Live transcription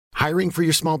Hiring for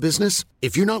your small business?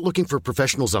 If you're not looking for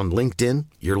professionals on LinkedIn,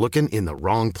 you're looking in the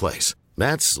wrong place.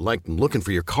 That's like looking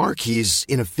for your car keys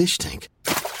in a fish tank.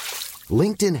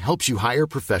 LinkedIn helps you hire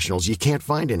professionals you can't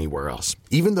find anywhere else,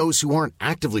 even those who aren't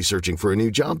actively searching for a new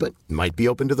job but might be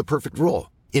open to the perfect role.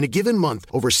 In a given month,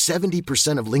 over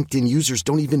 70% of LinkedIn users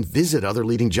don't even visit other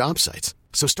leading job sites.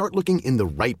 So start looking in the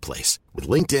right place. With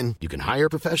LinkedIn, you can hire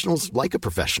professionals like a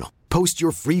professional. Post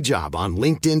your free job on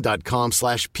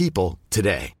linkedin.com/people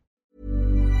today.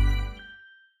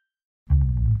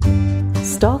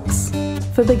 Stocks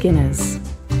for beginners.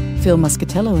 Phil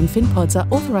Muscatello and FinPods are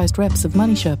authorised reps of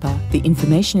Money Sherpa. The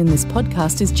information in this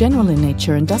podcast is general in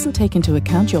nature and doesn't take into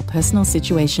account your personal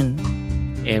situation.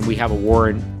 And we have a war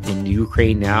in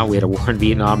Ukraine now. We had a war in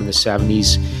Vietnam in the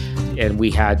 70s. And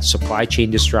we had supply chain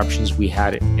disruptions. We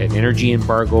had an energy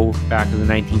embargo back in the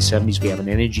 1970s. We have an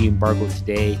energy embargo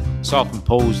today,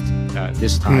 self-imposed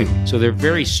this time. So there are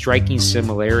very striking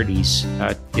similarities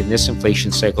in this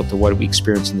inflation cycle to what we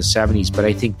experienced in the 70s. But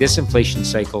I think this inflation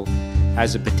cycle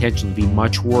has the potential to be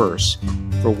much worse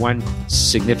for one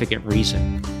significant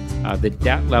reason. The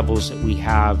debt levels that we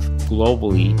have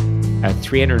globally at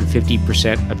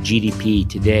 350% of GDP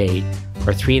today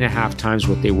are 3.5 times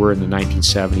what they were in the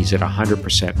 1970s at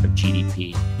 100% of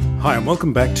GDP. Hi, and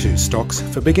welcome back to Stocks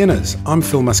for Beginners. I'm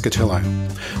Phil Muscatello.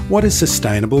 What is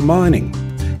sustainable mining?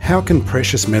 How can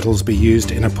precious metals be used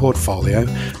in a portfolio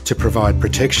to provide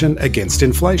protection against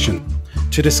inflation?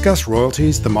 To discuss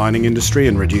royalties, the mining industry,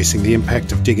 and reducing the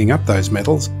impact of digging up those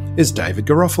metals is David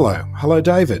Garofalo. Hello,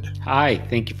 David. Hi,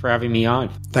 thank you for having me on.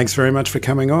 Thanks very much for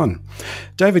coming on.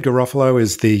 David Garofalo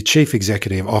is the Chief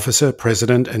Executive Officer,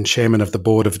 President, and Chairman of the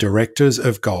Board of Directors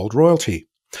of Gold Royalty.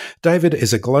 David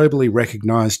is a globally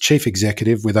recognised chief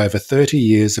executive with over 30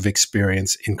 years of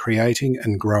experience in creating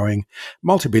and growing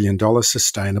multi-billion-dollar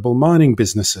sustainable mining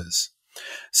businesses.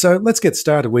 So let's get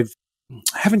started. We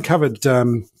haven't covered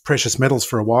precious metals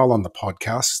for a while on the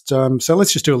podcast, so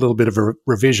let's just do a little bit of a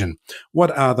revision.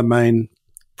 What are the main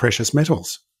precious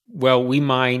metals? Well, we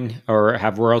mine or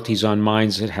have royalties on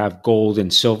mines that have gold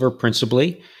and silver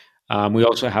principally. We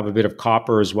also have a bit of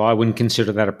copper as well. I wouldn't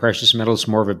consider that a precious metal. It's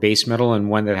more of a base metal and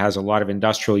one that has a lot of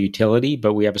industrial utility,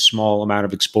 but we have a small amount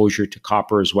of exposure to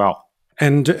copper as well.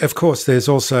 And of course, there's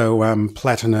also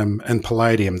platinum and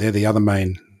palladium. They're the other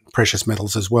main precious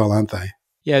metals as well, aren't they?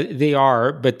 Yeah, they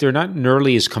are, but they're not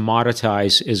nearly as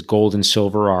commoditized as gold and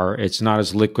silver are. It's not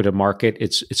as liquid a market.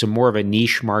 It's a more of a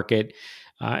niche market.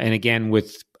 And again,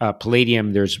 with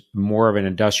palladium, there's more of an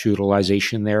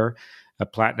industrialization there.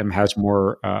 Platinum has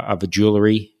more of a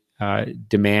jewelry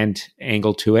demand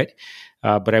angle to it.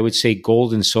 But I would say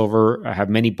gold and silver have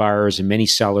many buyers and many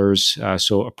sellers.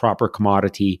 So a proper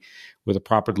commodity with a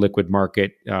proper liquid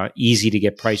market, easy to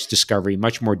get price discovery,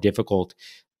 much more difficult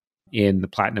in the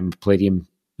platinum and palladium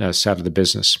side of the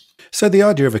business. So the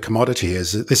idea of a commodity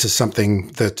is that this is something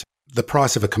that the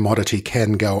price of a commodity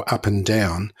can go up and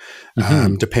down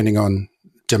depending on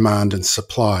demand and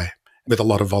supply with a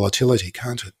lot of volatility,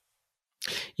 can't it?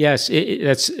 Yes,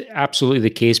 that's absolutely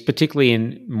the case, particularly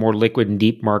in more liquid and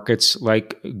deep markets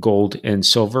like gold and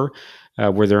silver,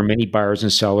 where there are many buyers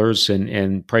and sellers,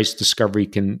 and price discovery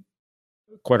can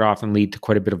quite often lead to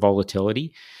quite a bit of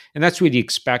volatility. And that's what you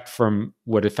expect from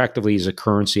what effectively is a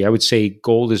currency. I would say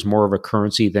gold is more of a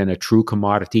currency than a true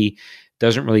commodity.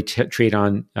 Doesn't really trade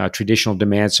on traditional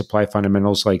demand supply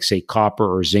fundamentals like, say,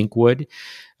 copper or zinc would,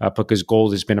 because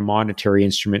gold has been a monetary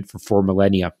instrument for 4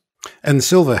 millennia. And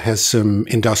silver has some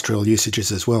industrial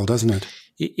usages as well, doesn't it?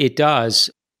 It does,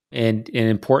 and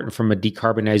important from a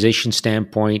decarbonization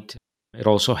standpoint. It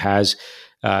also has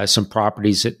some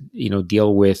properties that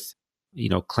deal with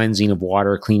cleansing of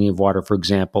water, cleaning of water, for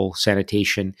example,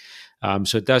 sanitation.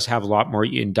 So it does have a lot more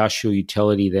industrial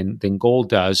utility than gold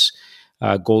does.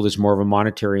 Gold is more of a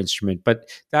monetary instrument. But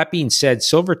that being said,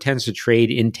 silver tends to trade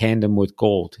in tandem with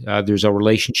gold. There's a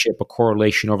relationship, a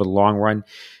correlation over the long run.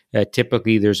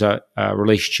 Typically, there's a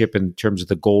relationship in terms of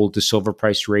the gold to silver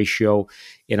price ratio.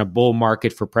 In a bull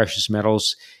market for precious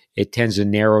metals, it tends to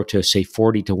narrow to, say,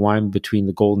 40-1 between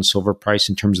the gold and silver price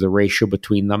in terms of the ratio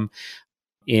between them.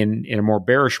 In a more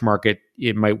bearish market,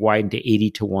 it might widen to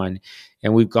 80-1.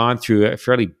 And we've gone through a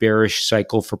fairly bearish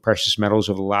cycle for precious metals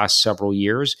over the last several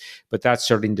years, but that's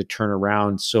starting to turn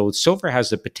around. So silver has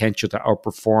the potential to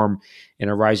outperform in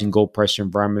a rising gold price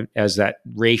environment as that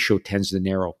ratio tends to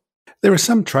narrow. There are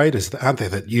some traders, aren't there,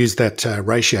 that use that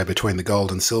ratio between the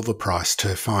gold and silver price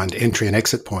to find entry and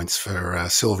exit points for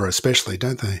silver especially,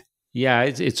 don't they? Yeah,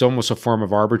 it's almost a form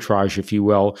of arbitrage, if you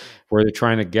will, where they're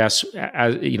trying to guess,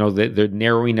 the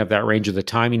narrowing of that range or the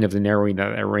timing of the narrowing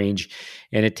of that range.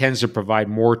 And it tends to provide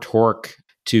more torque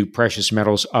to precious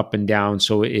metals up and down.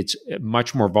 So it's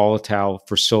much more volatile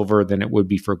for silver than it would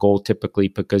be for gold typically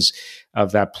because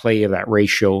of that play of that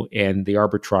ratio and the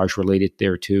arbitrage related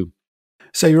there too.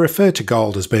 So you refer to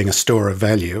gold as being a store of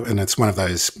value, and it's one of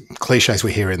those cliches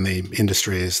we hear in the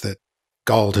industry is that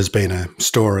gold has been a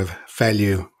store of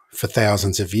value for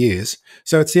thousands of years.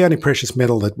 So it's the only precious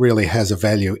metal that really has a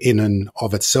value in and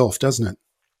of itself, doesn't it?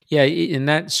 Yeah, and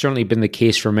that's certainly been the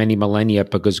case for many millennia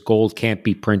because gold can't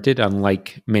be printed,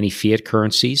 unlike many fiat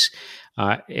currencies.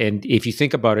 And if you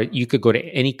think about it, you could go to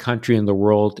any country in the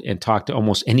world and talk to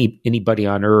almost anybody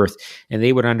on earth, and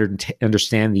they would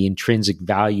understand the intrinsic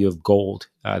value of gold.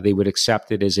 They would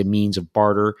accept it as a means of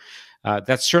barter.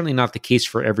 That's certainly not the case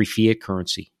for every fiat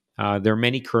currency. There are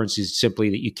many currencies simply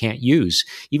that you can't use.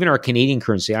 Even our Canadian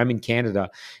currency, I'm in Canada,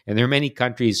 and there are many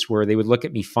countries where they would look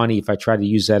at me funny if I tried to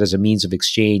use that as a means of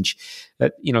exchange.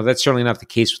 That's certainly not the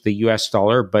case with the US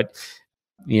dollar, but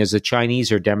as the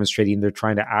Chinese are demonstrating, they're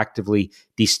trying to actively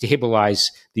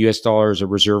destabilize the US dollar as a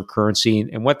reserve currency.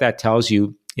 And what that tells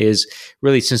you is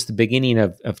really since the beginning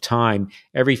of time,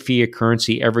 every fiat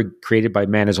currency ever created by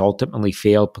man has ultimately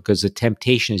failed because the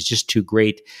temptation is just too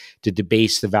great to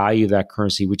debase the value of that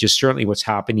currency, which is certainly what's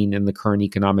happening in the current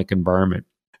economic environment.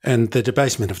 And the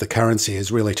debasement of the currency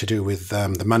is really to do with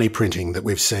the money printing that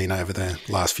we've seen over the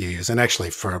last few years. And actually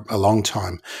for a long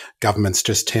time, governments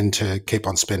just tend to keep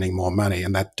on spending more money,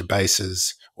 and that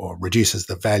debases or reduces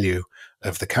the value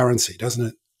of the currency, doesn't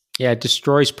it? Yeah, it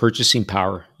destroys purchasing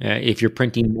power. If you're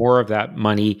printing more of that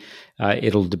money,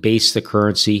 it'll debase the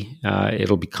currency.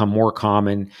 It'll become more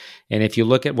common. And if you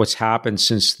look at what's happened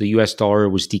since the US dollar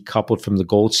was decoupled from the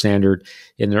gold standard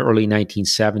in the early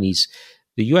 1970s,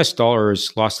 the US dollar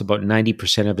has lost about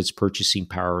 90% of its purchasing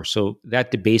power. So that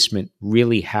debasement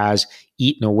really has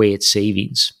eaten away its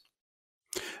savings.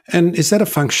 And is that a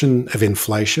function of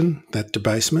inflation, that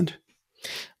debasement?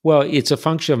 Well, it's a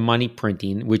function of money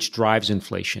printing, which drives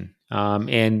inflation.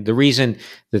 And the reason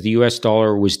that the US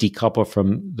dollar was decoupled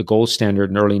from the gold standard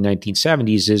in the early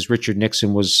 1970s is Richard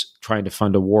Nixon was trying to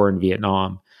fund a war in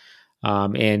Vietnam.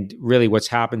 And really what's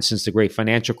happened since the great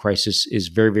financial crisis is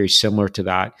very, very similar to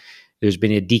that. There's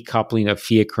been a decoupling of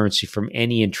fiat currency from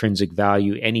any intrinsic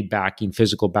value, any backing,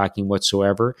 physical backing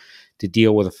whatsoever, to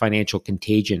deal with a financial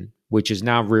contagion, which has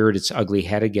now reared its ugly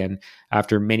head again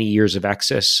after many years of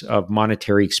excess of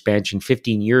monetary expansion,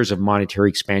 15 years of monetary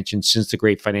expansion since the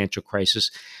great financial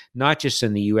crisis, not just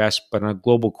in the US, but on a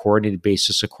global coordinated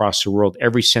basis across the world.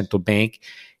 Every central bank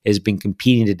has been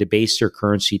competing to debase their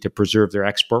currency to preserve their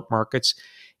export markets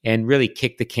and really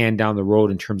kick the can down the road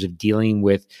in terms of dealing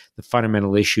with the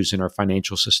fundamental issues in our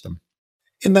financial system.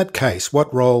 In that case,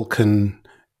 what role can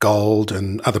gold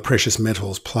and other precious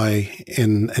metals play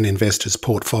in an investor's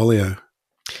portfolio?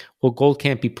 Well, gold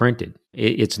can't be printed.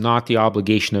 It's not the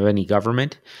obligation of any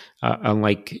government.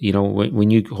 Unlike,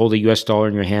 when you hold a US dollar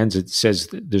in your hands, it says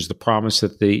there's the promise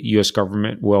that the US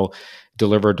government will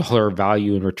deliver a dollar of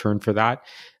value in return for that.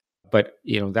 But,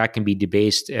 that can be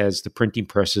debased as the printing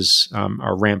presses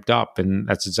are ramped up. And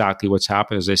that's exactly what's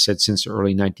happened. As I said, since the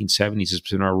early 1970s, it's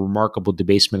been a remarkable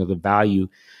debasement of the value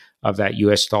of that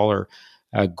US dollar.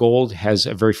 Gold has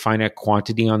a very finite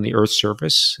quantity on the Earth's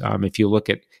surface. If you look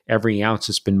at every ounce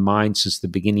that's been mined since the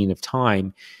beginning of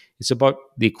time, it's about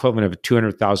the equivalent of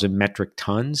 200,000 metric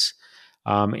tons.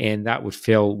 And that would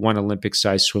fill one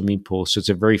Olympic-sized swimming pool. So it's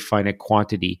a very finite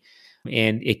quantity.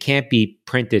 And it can't be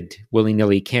printed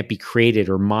willy-nilly. It can't be created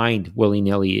or mined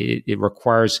willy-nilly. It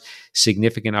requires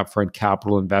significant upfront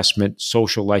capital investment,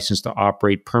 social license to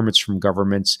operate, permits from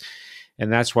governments.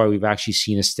 And that's why we've actually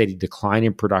seen a steady decline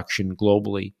in production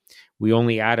globally. We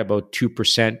only add about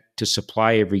 2% to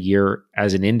supply every year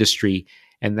as an industry,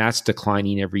 and that's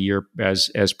declining every year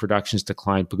as productions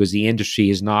decline because the industry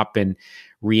has not been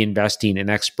reinvesting in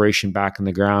exploration back in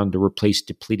the ground to replace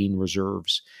depleting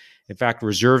reserves. In fact,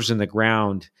 reserves in the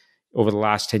ground over the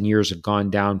last 10 years have gone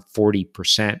down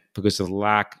 40% because of the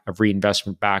lack of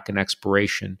reinvestment back in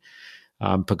exploration.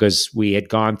 Because we had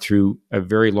gone through a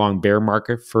very long bear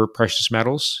market for precious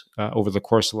metals over the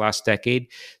course of the last decade.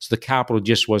 So the capital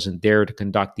just wasn't there to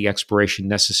conduct the exploration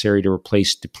necessary to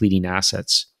replace depleting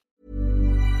assets.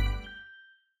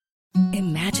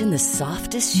 Imagine the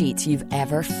softest sheets you've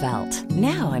ever felt.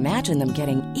 Now imagine them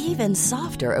getting even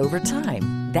softer over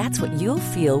time. That's what you'll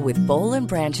feel with Bowl and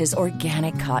Branch's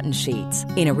organic cotton sheets.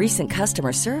 In a recent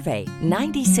customer survey,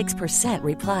 96%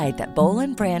 replied that Bowl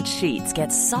and Branch sheets get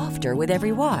softer with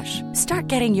every wash. Start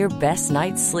getting your best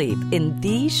night's sleep in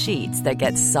these sheets that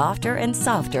get softer and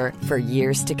softer for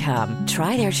years to come.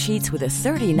 Try their sheets with a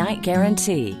 30-night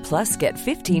guarantee. Plus, get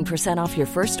 15% off your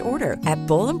first order at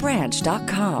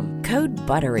bowlandbranch.com. Code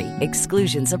BUTTERY.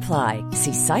 Exclusions apply.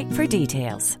 See site for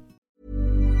details.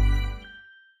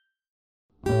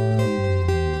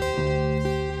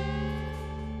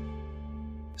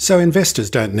 So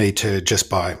investors don't need to just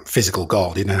buy physical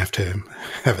gold. You don't have to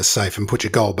have a safe and put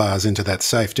your gold bars into that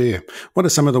safe, do you? What are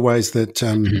some of the ways that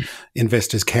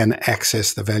investors can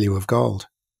access the value of gold?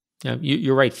 Yeah,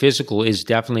 you're right. Physical is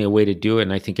definitely a way to do it.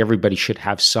 And I think everybody should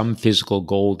have some physical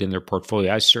gold in their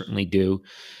portfolio. I certainly do.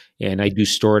 And I do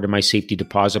store it in my safety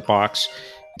deposit box.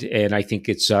 And I think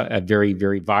it's a very,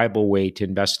 very viable way to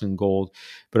invest in gold.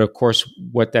 But of course,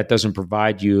 what that doesn't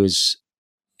provide you is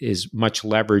much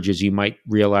leverage as you might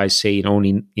realize, say, in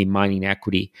owning a mining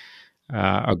equity,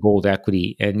 a gold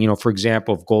equity. And, for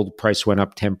example, if gold price went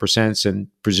up 10%, and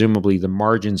presumably the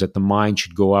margins at the mine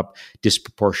should go up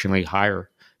disproportionately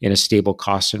higher in a stable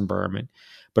cost environment.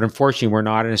 But unfortunately, we're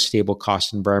not in a stable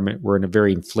cost environment. We're in a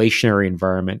very inflationary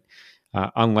environment,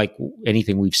 unlike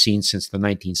anything we've seen since the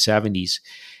 1970s.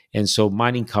 And so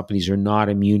mining companies are not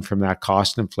immune from that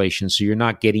cost inflation. So you're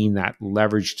not getting that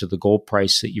leverage to the gold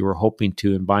price that you were hoping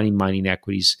to in buying mining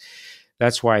equities.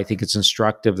 That's why I think it's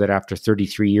instructive that after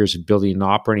 33 years of building and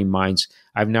operating mines,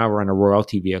 I've now run a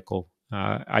royalty vehicle.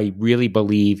 I really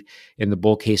believe in the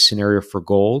bull case scenario for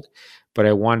gold, but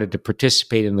I wanted to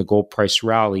participate in the gold price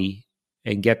rally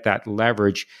and get that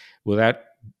leverage without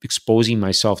exposing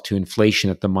myself to inflation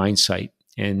at the mine site.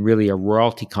 And really, a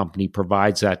royalty company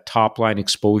provides that top line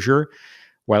exposure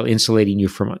while insulating you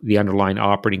from the underlying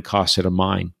operating costs at a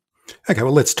mine. Okay,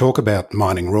 well, let's talk about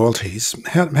mining royalties.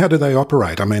 How do they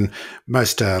operate? I mean,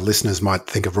 most listeners might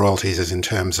think of royalties as in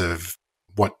terms of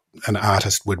what an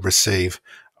artist would receive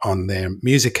on their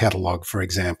music catalog, for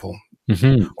example,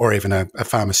 or even a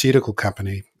pharmaceutical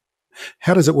company.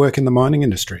 How does it work in the mining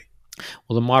industry?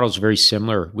 Well, the model is very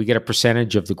similar. We get a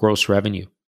percentage of the gross revenue.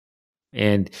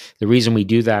 And the reason we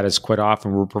do that is quite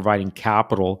often we're providing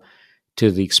capital to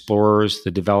the explorers,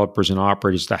 the developers, and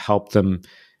operators to help them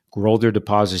grow their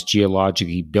deposits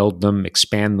geologically, build them,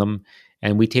 expand them,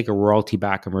 and we take a royalty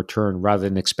back in return rather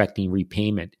than expecting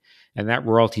repayment. And that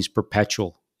royalty is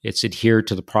perpetual. It's adhered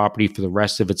to the property for the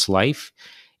rest of its life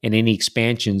and any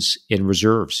expansions in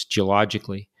reserves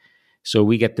geologically. So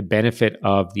we get the benefit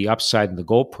of the upside in the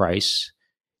gold price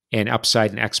and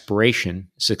upside in exploration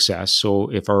success. So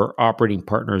if our operating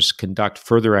partners conduct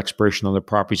further exploration on their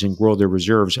properties and grow their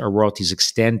reserves, our royalties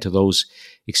extend to those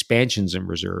expansions in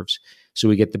reserves. So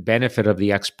we get the benefit of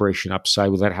the exploration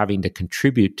upside without having to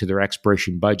contribute to their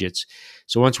exploration budgets.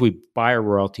 So once we buy a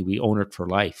royalty, we own it for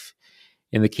life.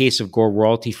 In the case of Gold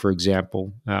Royalty, for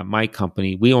example, my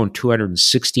company, we own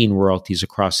 216 royalties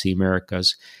across the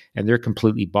Americas, and they're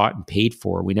completely bought and paid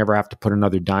for. We never have to put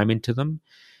another dime into them.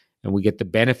 And we get the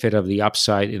benefit of the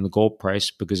upside in the gold price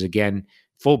because, again,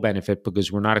 full benefit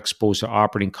because we're not exposed to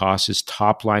operating costs. It's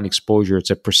top line exposure.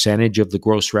 It's a percentage of the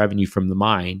gross revenue from the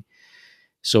mine.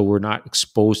 So we're not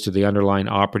exposed to the underlying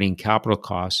operating capital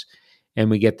costs. And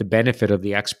we get the benefit of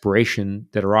the exploration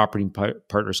that our operating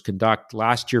partners conduct.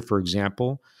 Last year, for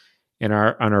example, on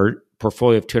our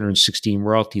portfolio of 216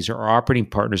 royalties, our operating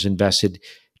partners invested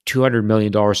 $200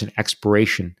 million in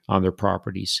exploration on their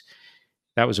properties.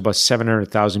 That was about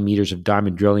 700,000 meters of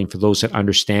diamond drilling for those that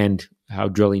understand how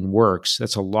drilling works.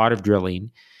 That's a lot of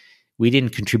drilling. We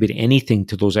didn't contribute anything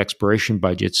to those exploration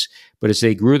budgets, but as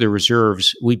they grew their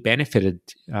reserves, we benefited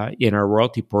in our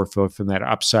royalty portfolio from that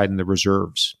upside in the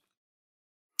reserves.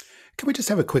 Can we just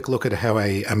have a quick look at how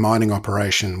a mining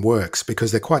operation works?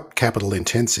 Because they're quite capital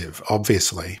intensive,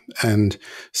 obviously, and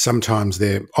sometimes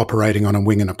they're operating on a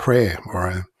wing and a prayer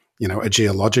or a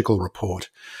geological report.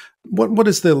 What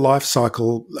does the life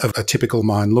cycle of a typical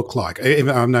mine look like?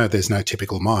 I know there's no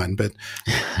typical mine, but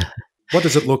what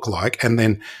does it look like? And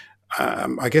then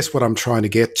I guess what I'm trying to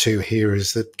get to here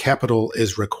is that capital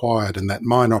is required and that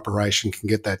mine operation can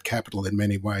get that capital in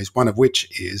many ways, one of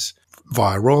which is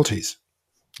via royalties.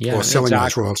 Yeah, or selling exactly.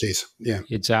 those royalties. Yeah,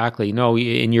 exactly. No,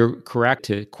 and you're correct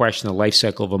to question the life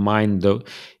cycle of a mine, though,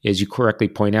 as you correctly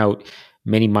point out,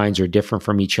 many mines are different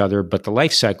from each other, but the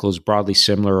life cycle is broadly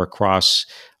similar across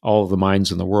all of the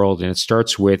mines in the world. And it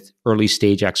starts with early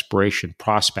stage exploration,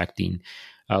 prospecting,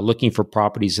 looking for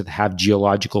properties that have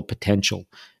geological potential.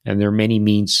 And there are many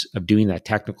means of doing that,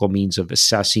 technical means of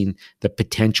assessing the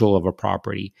potential of a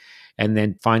property, and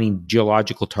then finding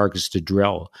geological targets to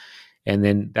drill. And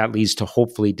then that leads to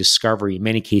hopefully discovery. In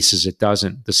many cases, it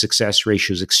doesn't. The success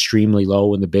ratio is extremely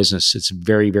low in the business. It's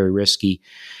very, very risky.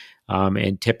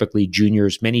 And typically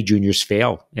many juniors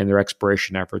fail in their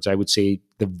exploration efforts. I would say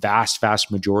the vast,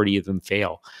 vast majority of them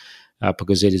fail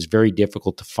because it is very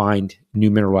difficult to find new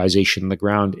mineralization in the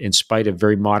ground in spite of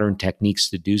very modern techniques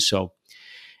to do so.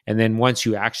 And then once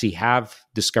you actually have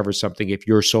discovered something, if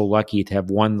you're so lucky to have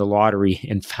won the lottery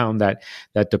and found that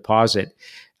deposit,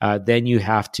 then you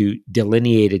have to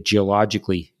delineate it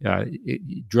geologically,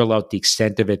 drill out the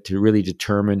extent of it to really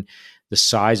determine the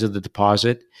size of the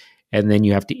deposit. And then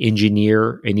you have to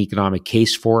engineer an economic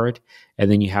case for it. And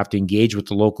then you have to engage with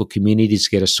the local communities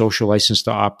to get a social license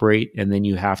to operate. And then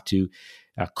you have to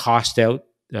cost out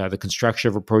the construction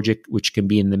of a project, which can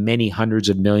be in the many hundreds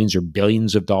of millions or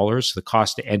billions of dollars. The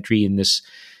cost to entry in this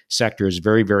sector is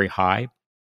very, very high.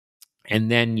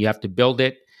 And then you have to build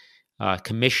it,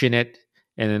 commission it,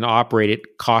 and then operate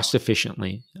it cost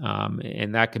efficiently.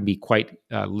 And that can be quite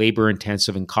labor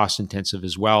intensive and cost intensive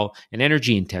as well, and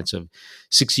energy intensive.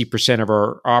 60% of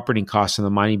our operating costs in the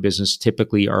mining business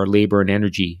typically are labor and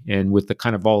energy. And with the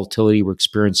kind of volatility we're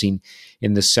experiencing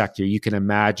in this sector, you can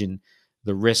imagine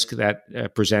the risk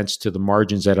that presents to the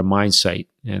margins at a mine site.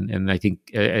 And I think,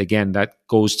 again, that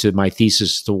goes to my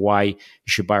thesis as to why you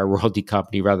should buy a royalty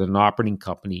company rather than an operating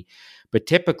company. But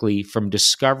typically, from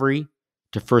discovery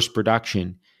to first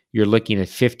production, you're looking at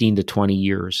 15 to 20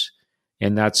 years.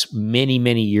 And that's many,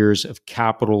 many years of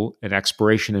capital and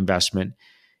exploration investment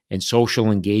and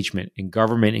social engagement and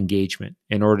government engagement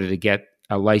in order to get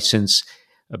a license,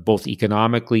 both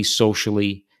economically,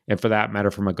 socially, and for that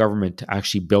matter, from a government to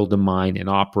actually build a mine and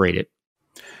operate it.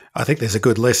 I think there's a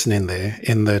good lesson in there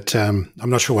in that I'm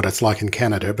not sure what it's like in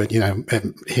Canada, but,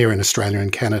 here in Australia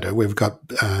and Canada, we've got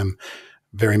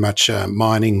very much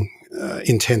mining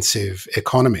intensive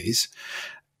economies,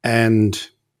 and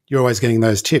you're always getting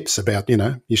those tips about,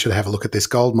 you should have a look at this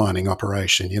gold mining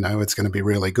operation, it's going to be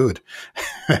really good.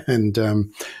 And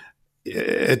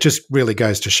it just really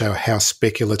goes to show how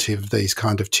speculative these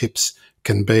kind of tips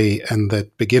can be, and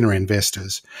that beginner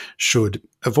investors should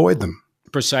avoid them.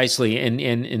 Precisely. And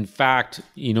in fact,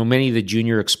 many of the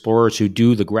junior explorers who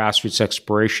do the grassroots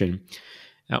exploration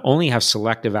only have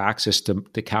selective access to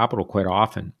capital quite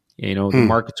often. The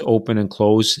markets open and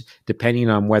close depending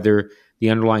on whether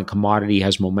the underlying commodity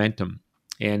has momentum.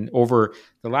 And over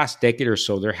the last decade or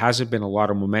so, there hasn't been a lot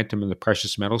of momentum in the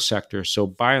precious metal sector. So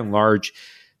by and large,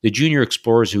 the junior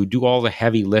explorers who do all the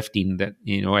heavy lifting that,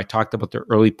 I talked about the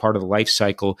early part of the life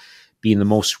cycle being the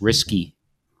most risky,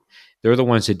 they're the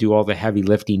ones that do all the heavy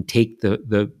lifting, take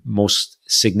the most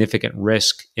significant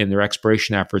risk in their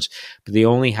exploration efforts, but they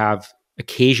only have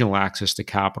occasional access to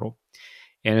capital.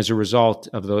 And as a result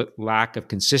of the lack of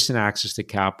consistent access to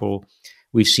capital,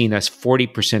 we've seen a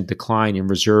 40% decline in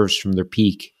reserves from their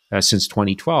peak since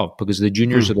 2012, because the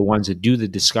juniors are the ones that do the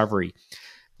discovery.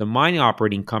 The mining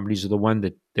operating companies are the ones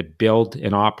that build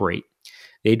and operate.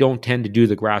 They don't tend to do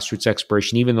the grassroots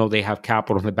exploration, even though they have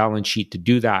capital on the balance sheet to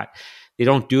do that. They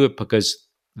don't do it because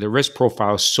the risk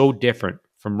profile is so different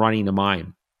from running a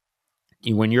mine.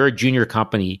 When you're a junior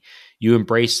company, you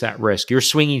embrace that risk. You're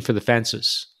swinging for the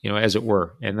fences, as it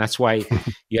were. And that's why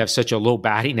you have such a low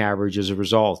batting average as a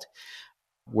result.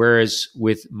 Whereas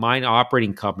with mine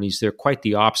operating companies, they're quite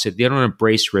the opposite. They don't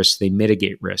embrace risk, they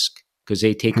mitigate risk, because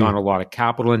they take on a lot of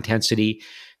capital intensity.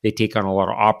 They take on a lot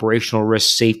of operational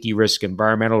risk, safety risk,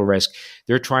 environmental risk.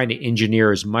 They're trying to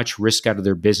engineer as much risk out of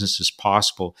their business as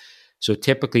possible. So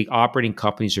typically operating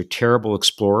companies are terrible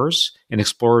explorers, and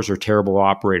explorers are terrible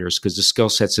operators because the skill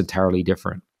set's entirely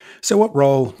different. So what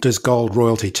role does Gold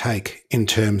Royalty take in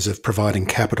terms of providing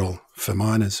capital for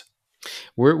miners?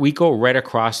 We go right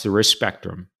across the risk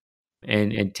spectrum.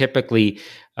 And typically,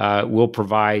 we'll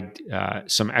provide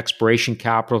some exploration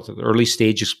capital to the early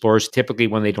stage explorers, typically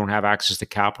when they don't have access to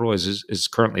capital, as is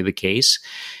currently the case.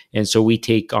 And so we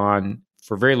take on,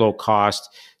 for very low cost,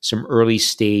 some early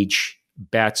stage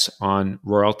bets on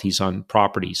royalties on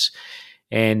properties.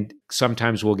 And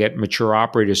sometimes we'll get mature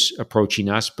operators approaching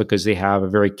us because they have a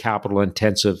very capital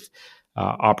intensive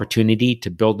opportunity to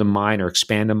build a mine or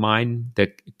expand a mine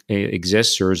that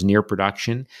exists or is near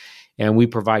production. And we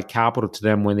provide capital to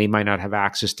them when they might not have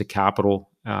access to capital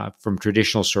from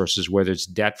traditional sources, whether it's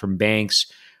debt from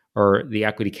banks or the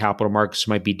equity capital markets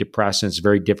might be depressed, and it's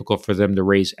very difficult for them to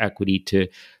raise equity to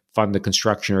fund the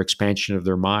construction or expansion of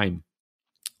their mine.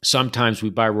 Sometimes we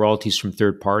buy royalties from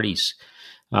third parties.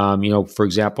 For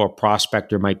example, a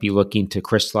prospector might be looking to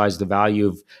crystallize the value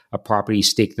of a property he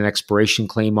staked an exploration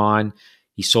claim on.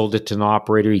 He sold it to an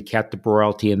operator, he kept the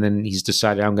royalty, and then he's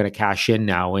decided, I'm going to cash in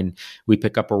now. And we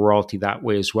pick up a royalty that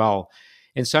way as well.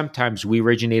 And sometimes we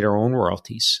originate our own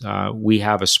royalties. We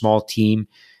have a small team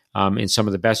in some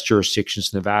of the best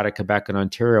jurisdictions, Nevada, Quebec, and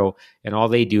Ontario, and all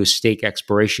they do is stake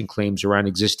exploration claims around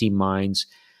existing mines,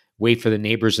 wait for the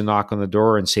neighbors to knock on the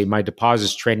door and say, my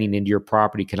deposit's trending into your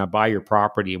property. Can I buy your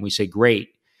property? And we say, great,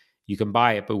 you can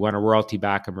buy it, but we want a royalty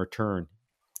back in return.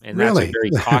 And that's a Really?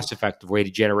 very cost-effective way to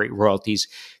generate royalties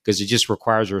because it just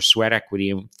requires our sweat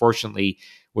equity. And fortunately,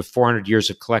 with 400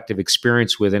 years of collective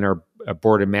experience within our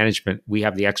board of management, we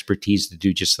have the expertise to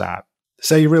do just that.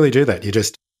 So you really do that. You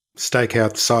just stake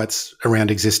out sites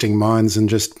around existing mines and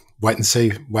just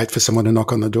wait for someone to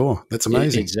knock on the door. That's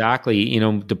amazing. Exactly.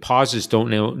 Deposits don't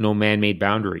know man-made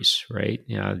boundaries, right?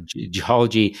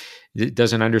 Geology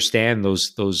doesn't understand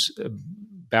those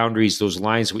boundaries, those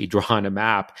lines that we draw on a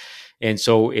map. And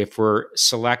so if we're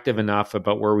selective enough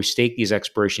about where we stake these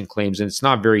exploration claims, and it's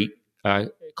not very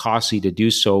costly to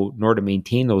do so, nor to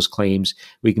maintain those claims,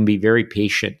 we can be very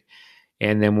patient.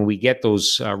 And then when we get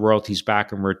those royalties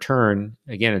back in return,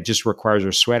 again, it just requires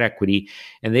our sweat equity,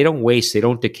 and they don't waste, they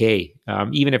don't decay.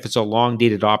 Even if it's a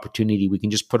long-dated opportunity, we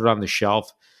can just put it on the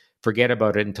shelf, forget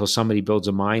about it until somebody builds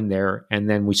a mine there, and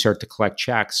then we start to collect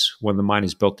checks when the mine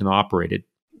is built and operated.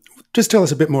 Just tell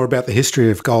us a bit more about the history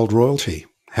of Gold Royalty.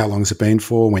 How long has it been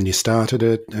for, when you started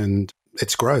it, and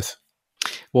its growth?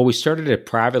 Well, we started it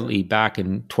privately back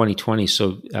in 2020,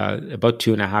 so about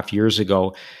 2.5 years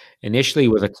ago, initially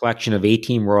with a collection of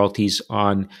 18 royalties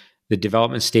on the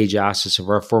development stage assets of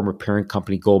our former parent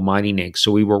company, Gold Mining Inc.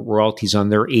 So we were royalties on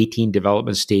their 18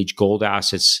 development stage gold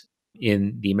assets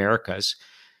in the Americas,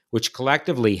 which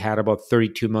collectively had about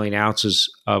 32 million ounces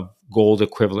of gold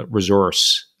equivalent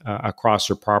resource across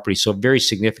their property. So very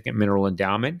significant mineral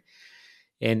endowment.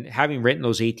 And having written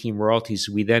those 18 royalties,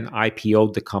 we then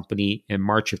IPO'd the company in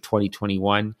March of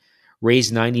 2021,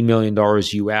 raised $90 million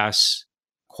US,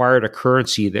 acquired a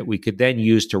currency that we could then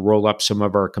use to roll up some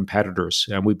of our competitors.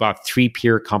 And we bought 3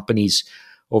 peer companies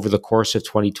over the course of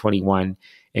 2021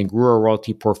 and grew our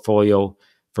royalty portfolio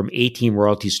from 18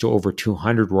 royalties to over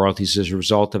 200 royalties as a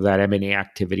result of that M&A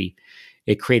activity.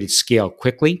 It created scale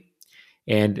quickly,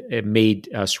 and it made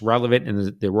us relevant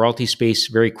in the royalty space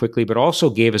very quickly, but also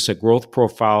gave us a growth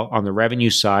profile on the revenue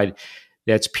side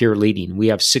that's peer leading. We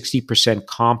have 60%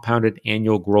 compounded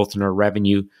annual growth in our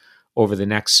revenue over the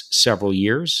next several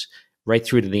years, right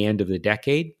through to the end of the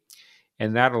decade.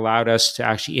 And that allowed us to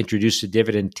actually introduce a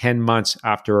dividend 10 months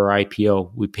after our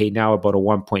IPO. We pay now about a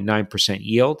 1.9%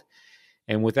 yield.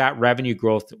 And with that revenue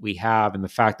growth that we have and the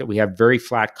fact that we have very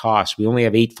flat costs, we only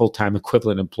have 8 full-time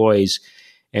equivalent employees,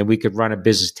 and we could run a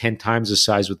business 10 times the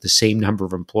size with the same number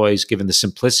of employees, given the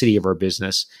simplicity of our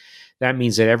business. That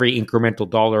means that every incremental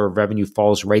dollar of revenue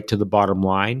falls right to the bottom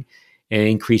line and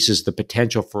increases the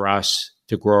potential for us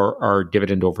to grow our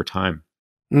dividend over time.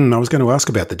 I was going to ask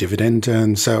about the dividend.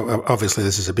 And so obviously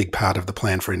this is a big part of the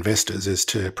plan for investors, is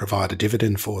to provide a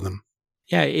dividend for them.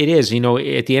 Yeah, it is.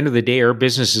 At the end of the day, our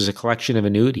business is a collection of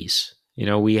annuities.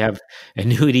 We have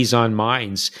annuities on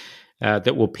mines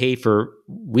that will pay for,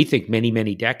 we think, many,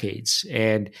 many decades.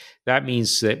 And that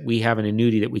means that we have an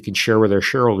annuity that we can share with our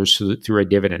shareholders through a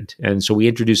dividend. And so we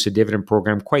introduced a dividend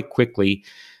program quite quickly,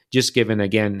 just given,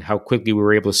 again, how quickly we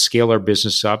were able to scale our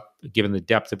business up, given the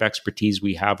depth of expertise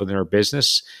we have within our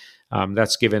business.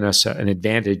 That's given us an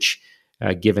advantage,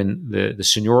 given the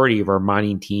seniority of our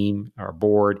mining team, our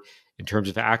board, in terms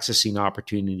of accessing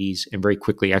opportunities and very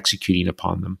quickly executing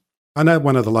upon them. I know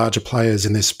one of the larger players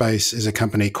in this space is a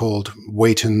company called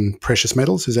Wheaton Precious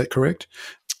Metals. Is that correct?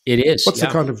 It is. What's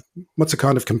the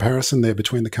kind of comparison there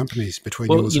between the companies,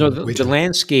 yours and Wheaton? The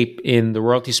landscape in the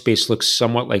royalty space looks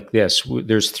somewhat like this.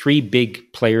 There's 3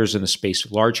 big players in the space,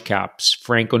 large caps: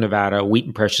 Franco-Nevada,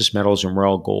 Wheaton Precious Metals, and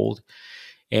Royal Gold.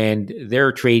 And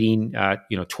they're trading,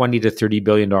 $20 to $30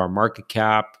 billion market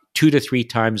cap, 2 to 3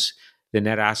 times the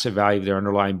net asset value of their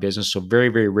underlying business. So very,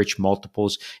 very rich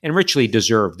multiples, and richly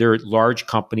deserved. They're large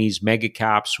companies, mega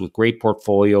caps with great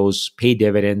portfolios, pay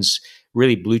dividends,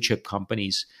 really blue chip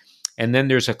companies. And then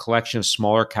there's a collection of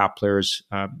smaller cap players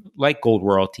like Gold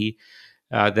Royalty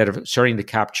that are starting to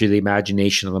capture the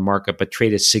imagination of the market, but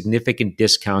trade at significant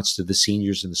discounts to the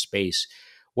seniors in the space.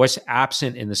 What's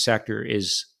absent in the sector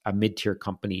is a mid-tier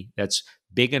company that's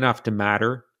big enough to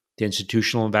matter to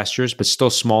institutional investors, but still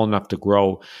small enough to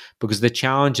grow. Because the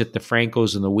challenge that the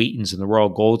Francos and the Wheatons and the Royal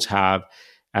Golds have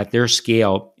at their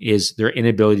scale is their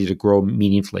inability to grow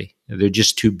meaningfully. They're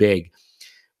just too big.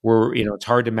 It's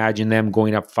hard to imagine them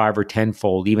going up 5 or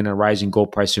 10-fold, even in a rising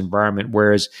gold price environment,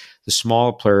 whereas the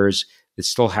smaller players that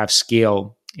still have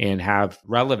scale and have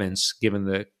relevance, given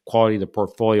the quality of the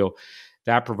portfolio,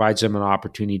 that provides them an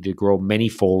opportunity to grow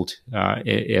many-fold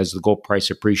as the gold price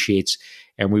appreciates.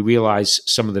 and we realize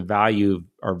some of the value of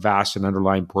our vast and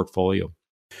underlying portfolio.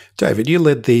 David, you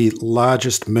led the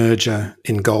largest merger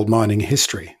in gold mining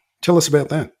history. Tell us about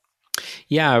that.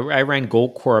 Yeah, I ran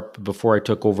Gold Corp before I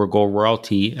took over Gold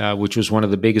Royalty, which was one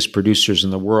of the biggest producers in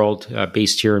the world,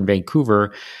 based here in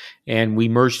Vancouver. And we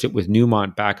merged it with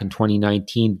Newmont back in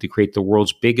 2019 to create the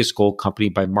world's biggest gold company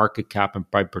by market cap and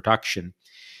by production.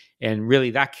 And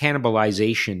really, that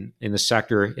cannibalization in the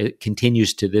sector, it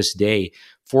continues to this day.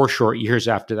 4 short years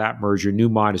after that merger,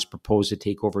 Newmont has proposed to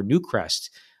take over Newcrest,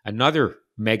 another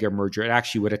mega merger. It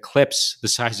actually would eclipse the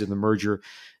size of the merger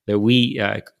that we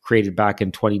created back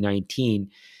in 2019.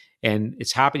 And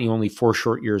it's happening only 4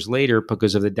 short years later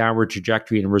because of the downward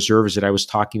trajectory in reserves that I was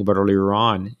talking about earlier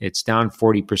on. It's down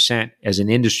 40% as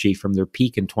an industry from their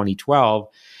peak in 2012.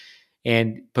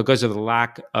 And because of the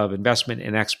lack of investment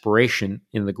and exploration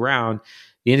in the ground,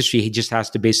 the industry just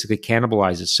has to basically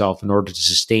cannibalize itself in order to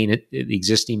sustain the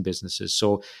existing businesses.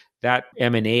 So that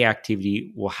M&A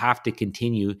activity will have to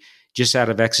continue just out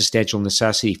of existential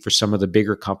necessity for some of the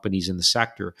bigger companies in the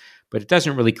sector. But it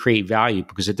doesn't really create value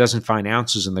because it doesn't find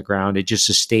ounces in the ground. It just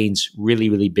sustains really,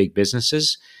 really big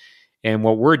businesses. And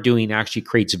what we're doing actually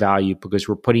creates value because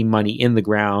we're putting money in the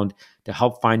ground to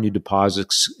help find new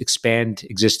deposits, expand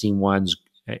existing ones,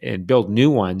 and build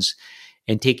new ones,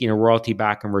 and taking a royalty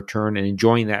back in return and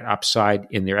enjoying that upside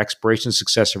in their exploration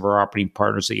success of our operating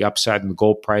partners, the upside in the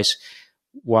gold price,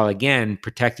 while again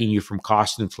protecting you from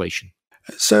cost inflation.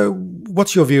 So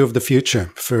what's your view of the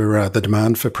future for the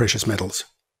demand for precious metals?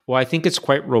 Well, I think it's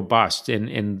quite robust.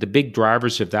 And the big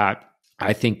drivers of that,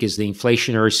 I think, is the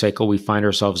inflationary cycle we find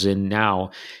ourselves in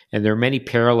now. And there are many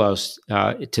parallels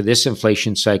to this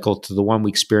inflation cycle to the one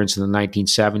we experienced in the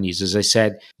 1970s. As I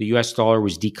said, the US dollar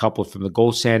was decoupled from the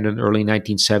gold standard in the early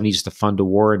 1970s to fund a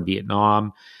war in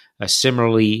Vietnam.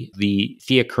 Similarly, the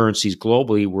fiat currencies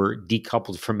globally were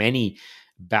decoupled from any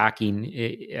backing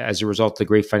as a result of the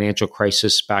great financial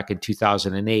crisis back in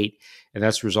 2008. And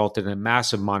that's resulted in a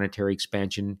massive monetary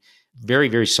expansion, very,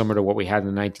 very similar to what we had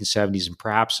in the 1970s and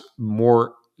perhaps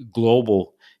more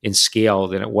global in scale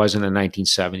than it was in the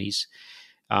 1970s.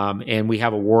 And we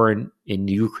have a war in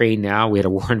Ukraine now. We had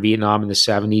a war in Vietnam in the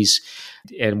 70s,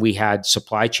 and we had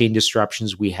supply chain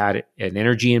disruptions. We had an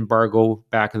energy embargo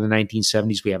back in the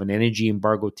 1970s. We have an energy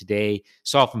embargo today,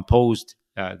 self-imposed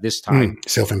this time.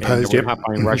 Self-imposed, We're not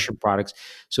buying Russian products.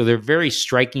 So there are very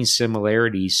striking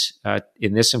similarities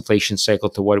in this inflation cycle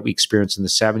to what we experienced in the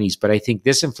 70s. But I think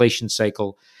this inflation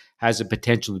cycle has the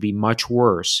potential to be much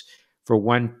worse for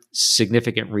one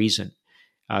significant reason.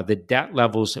 The debt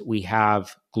levels that we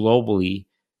have globally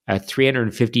at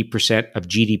 350% of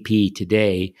GDP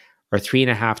today are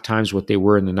 3.5 times what they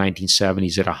were in the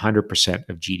 1970s at 100%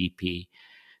 of GDP.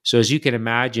 So as you can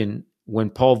imagine,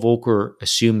 when Paul Volcker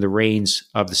assumed the reins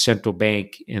of the central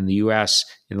bank in the US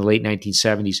in the late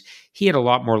 1970s, he had a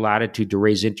lot more latitude to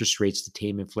raise interest rates to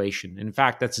tame inflation. And in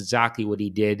fact, that's exactly what he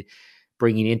did,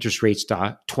 bringing interest rates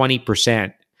to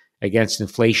 20% against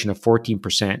inflation of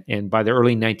 14%. And by the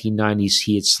early 1990s,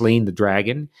 he had slain the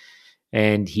dragon,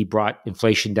 and he brought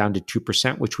inflation down to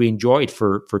 2%, which we enjoyed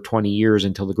for 20 years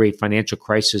until the great financial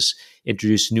crisis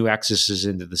introduced new excesses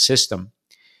into the system.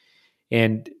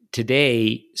 And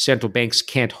today, central banks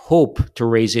can't hope to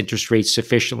raise interest rates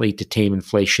sufficiently to tame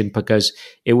inflation because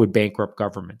it would bankrupt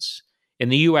governments. In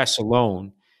the US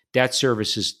alone, debt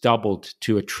service has doubled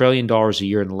to $1 trillion a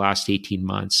year in the last 18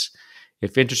 months.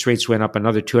 If interest rates went up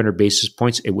another 200 basis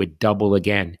points, it would double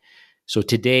again. So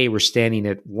today we're standing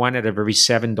at 1 out of every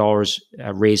 $7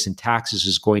 raised in taxes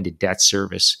is going to debt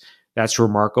service. That's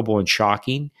remarkable and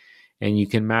shocking. And you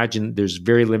can imagine there's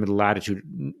very limited latitude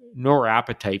nor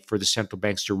appetite for the central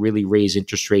banks to really raise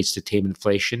interest rates to tame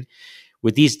inflation.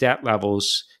 With these debt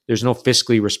levels, there's no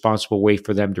fiscally responsible way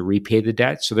for them to repay the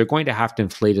debt. So they're going to have to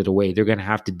inflate it away. They're going to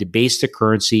have to debase the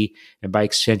currency and by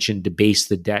extension, debase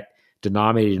the debt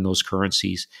denominated in those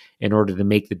currencies in order to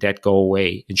make the debt go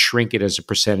away and shrink it as a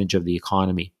percentage of the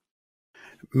economy.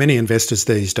 Many investors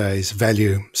these days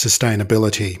value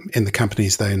sustainability in the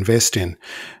companies they invest in.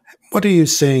 What are you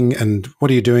seeing and what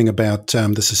are you doing about the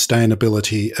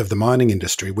sustainability of the mining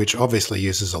industry, which obviously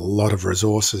uses a lot of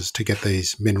resources to get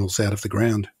these minerals out of the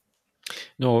ground?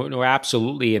 No,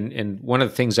 absolutely. And one of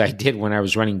the things I did when I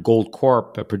was running Gold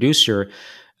Corp, a producer,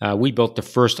 we built the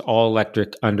first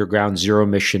all-electric underground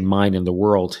zero-emission mine in the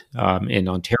world in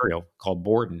Ontario called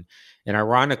Borden. And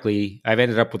ironically, I've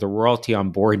ended up with a royalty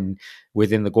on Borden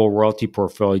within the Gold Royalty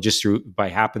portfolio just by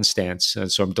happenstance. And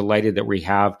so I'm delighted that we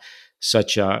have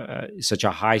such a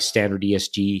high standard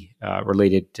ESG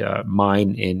related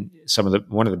mine in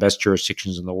one of the best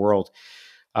jurisdictions in the world.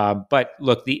 But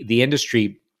look, the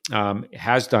industry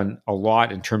has done a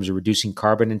lot in terms of reducing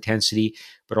carbon intensity,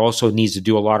 but also needs to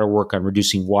do a lot of work on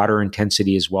reducing water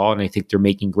intensity as well. And I think they're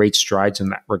making great strides in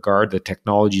that regard. The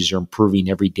technologies are improving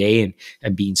every day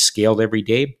and being scaled every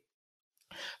day.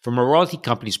 From a royalty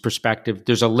company's perspective,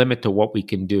 there's a limit to what we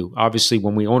can do. Obviously,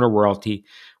 when we own a royalty,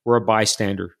 we're a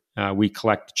bystander. We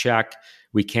collect a check.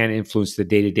 We can't influence the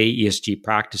day-to-day ESG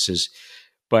practices.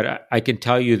 But I can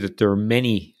tell you that there are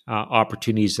many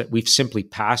opportunities that we've simply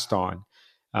passed on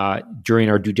during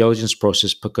our due diligence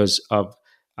process because of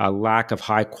a lack of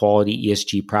high-quality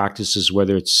ESG practices,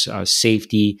 whether it's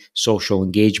safety, social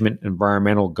engagement,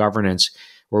 environmental governance,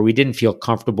 where we didn't feel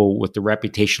comfortable with the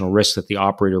reputational risk that the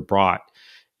operator brought.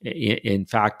 In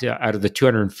fact, out of the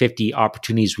 250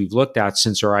 opportunities we've looked at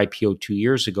since our IPO 2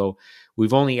 years ago,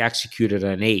 we've only executed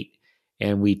on 8,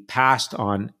 and we've passed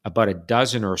on about a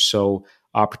dozen or so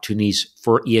opportunities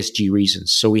for ESG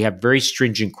reasons. So we have very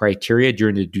stringent criteria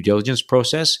during the due diligence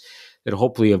process that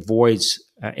hopefully avoids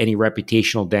any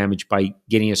reputational damage by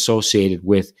getting associated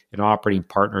with an operating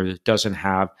partner that doesn't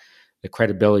have the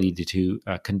credibility to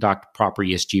conduct proper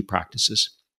ESG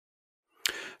practices.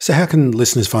 So how can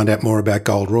listeners find out more about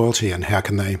Gold Royalty and how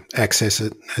can they access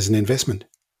it as an investment?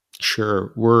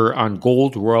 Sure. We're on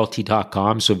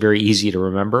goldroyalty.com, so very easy to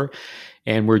remember.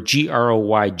 And we're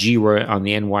GROY on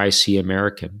the NYSE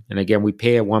American. And again, we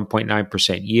pay a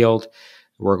 1.9% yield.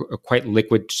 We're a quite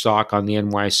liquid stock on the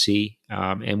NYSE.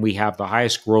 And we have the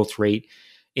highest growth rate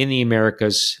in the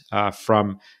Americas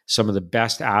from some of the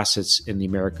best assets in the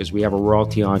Americas. We have a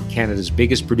royalty on Canada's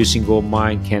biggest producing gold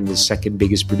mine, Canada's second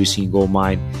biggest producing gold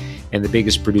mine, and the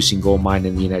biggest producing gold mine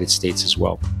in the United States as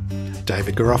well.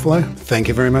 David Garofalo, thank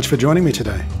you very much for joining me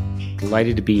today.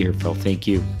 Delighted to be here, Phil. Thank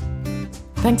you.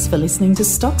 Thanks for listening to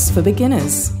Stocks for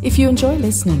Beginners. If you enjoy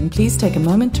listening, please take a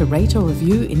moment to rate or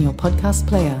review in your podcast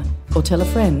player, or tell a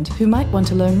friend who might want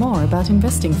to learn more about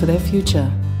investing for their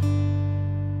future.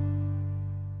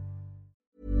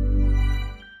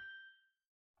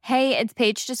 Hey, it's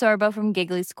Paige DeSorbo from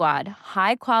Giggly Squad.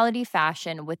 High quality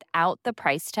fashion without the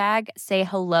price tag. Say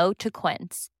hello to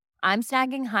Quince. I'm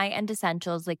snagging high-end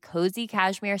essentials like cozy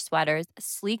cashmere sweaters,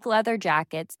 sleek leather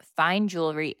jackets, fine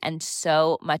jewelry, and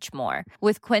so much more.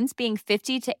 With Quince being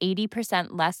 50 to 80%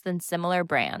 less than similar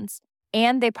brands.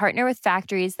 And they partner with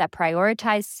factories that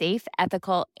prioritize safe,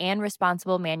 ethical, and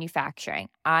responsible manufacturing.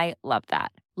 I love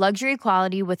that. Luxury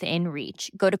quality within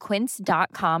reach. Go to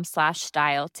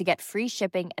quince.com/style to get free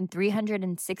shipping and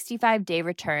 365-day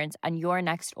returns on your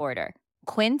next order.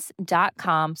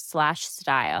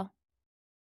 Quince.com/style.